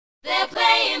They're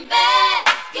playing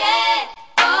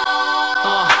basketball.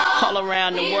 All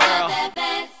around the world.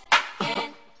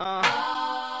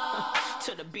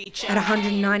 To the beach. At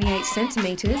 198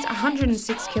 centimetres,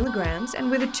 106 kilograms,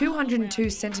 and with a 202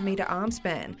 centimetre arm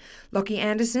span, Lockie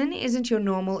Anderson isn't your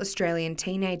normal Australian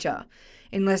teenager.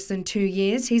 In less than 2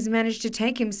 years, he's managed to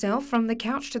take himself from the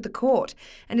couch to the court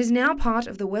and is now part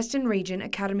of the Western Region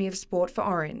Academy of Sport for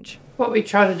Orange. What we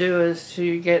try to do is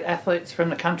to get athletes from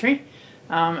the country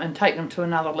and take them to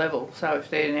another level. So if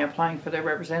they're now playing for their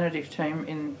representative team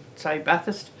in, say,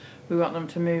 Bathurst, we want them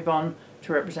to move on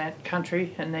to represent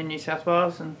country and then New South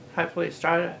Wales and hopefully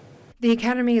Australia. The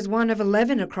Academy is one of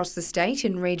 11 across the state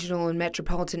in regional and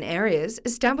metropolitan areas,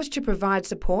 established to provide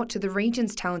support to the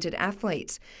region's talented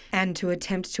athletes and to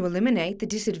attempt to eliminate the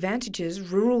disadvantages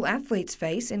rural athletes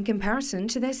face in comparison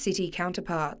to their city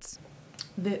counterparts.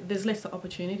 There's less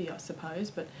opportunity, I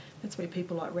suppose, but that's where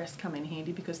people like Ras come in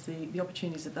handy, because the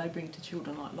opportunities that they bring to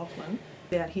children like Lachlan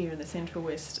out here in the Central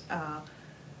West are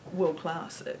world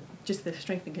class. Just the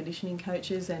strength and conditioning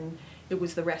coaches, and it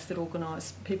was the Ras that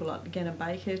organised people like Ganna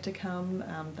Baker to come.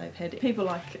 They've had people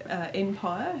like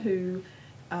Empire, who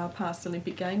are past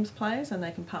Olympic Games players, and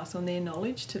they can pass on their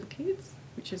knowledge to the kids,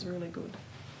 which is really good.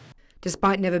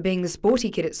 Despite never being the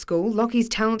sporty kid at school, Lockie's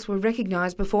talents were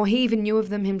recognised before he even knew of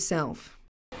them himself.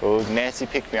 Well, Nancy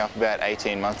picked me up about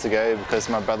 18 months ago because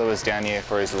my brother was down here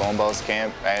for his lawn bowls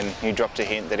camp, and he dropped a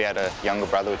hint that he had a younger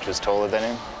brother which was taller than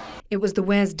him. It was the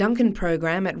Wes Duncan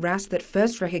program at Ras that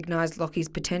first recognised Lockie's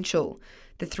potential.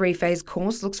 The three-phase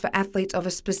course looks for athletes of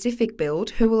a specific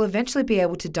build who will eventually be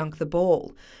able to dunk the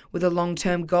ball, with a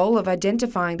long-term goal of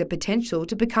identifying the potential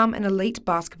to become an elite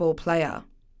basketball player.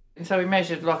 And so we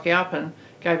measured Lockie up and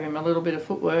gave him a little bit of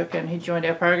footwork, and he joined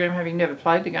our program having never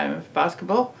played the game of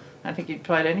basketball. I don't think he'd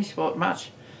played any sport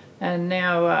much. And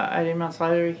now, 18 months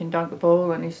later, he can dunk the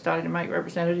ball and he's starting to make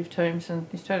representative teams and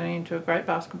he's turning into a great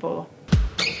basketballer.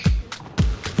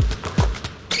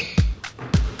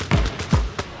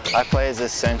 I play as a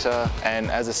centre, and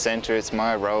as a centre it's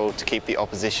my role to keep the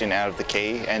opposition out of the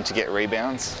key and to get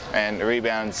rebounds. And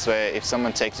rebounds where if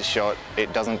someone takes a shot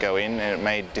it doesn't go in and it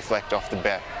may deflect off the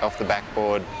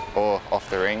backboard or off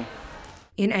the ring.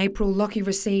 In April, Lockie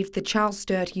received the Charles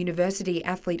Sturt University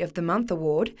Athlete of the Month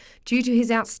award due to his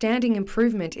outstanding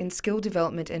improvement in skill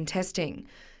development and testing.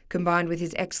 Combined with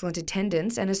his excellent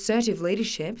attendance and assertive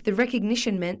leadership, the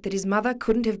recognition meant that his mother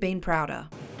couldn't have been prouder.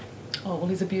 Oh, well,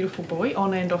 he's a beautiful boy,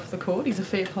 on and off the court. He's a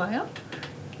fair player,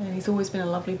 and he's always been a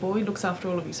lovely boy. He looks after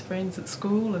all of his friends at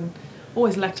school and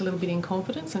always lacked a little bit in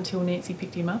confidence until Nancy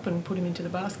picked him up and put him into the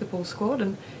basketball squad,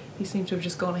 and he seems to have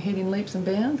just gone ahead in leaps and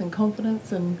bounds, and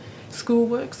confidence and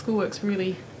schoolwork's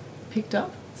really picked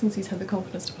up since he's had the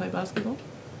confidence to play basketball.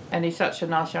 And he's such a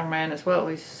nice young man as well.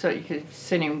 You've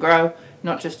seen him grow,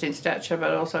 not just in stature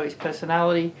but also his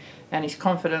personality and his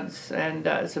confidence, and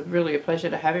it's really a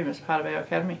pleasure to have him as part of our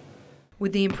academy.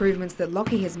 With the improvements that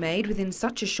Lockie has made within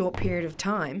such a short period of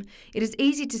time, it is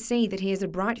easy to see that he has a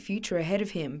bright future ahead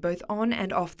of him, both on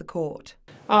and off the court.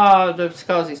 The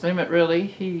sky's his limit, really.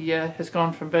 He has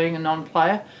gone from being a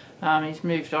non-player. He's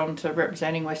moved on to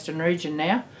representing Western Region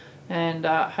now, and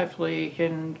hopefully he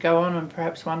can go on and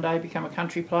perhaps one day become a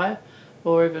country player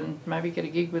or even maybe get a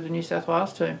gig with the New South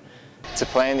Wales team. To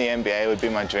play in the NBA would be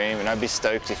my dream, and I'd be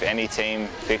stoked if any team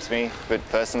picked me, but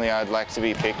personally I'd like to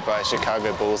be picked by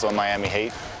Chicago Bulls or Miami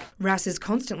Heat. Ras is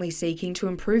constantly seeking to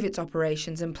improve its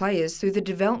operations and players through the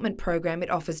development program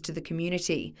it offers to the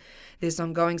community. This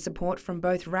ongoing support from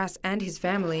both Ras and his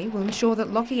family will ensure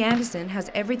that Lockie Anderson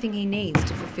has everything he needs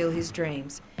to fulfil his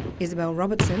dreams. Isobel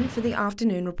Robertson for the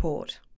Afternoon Report.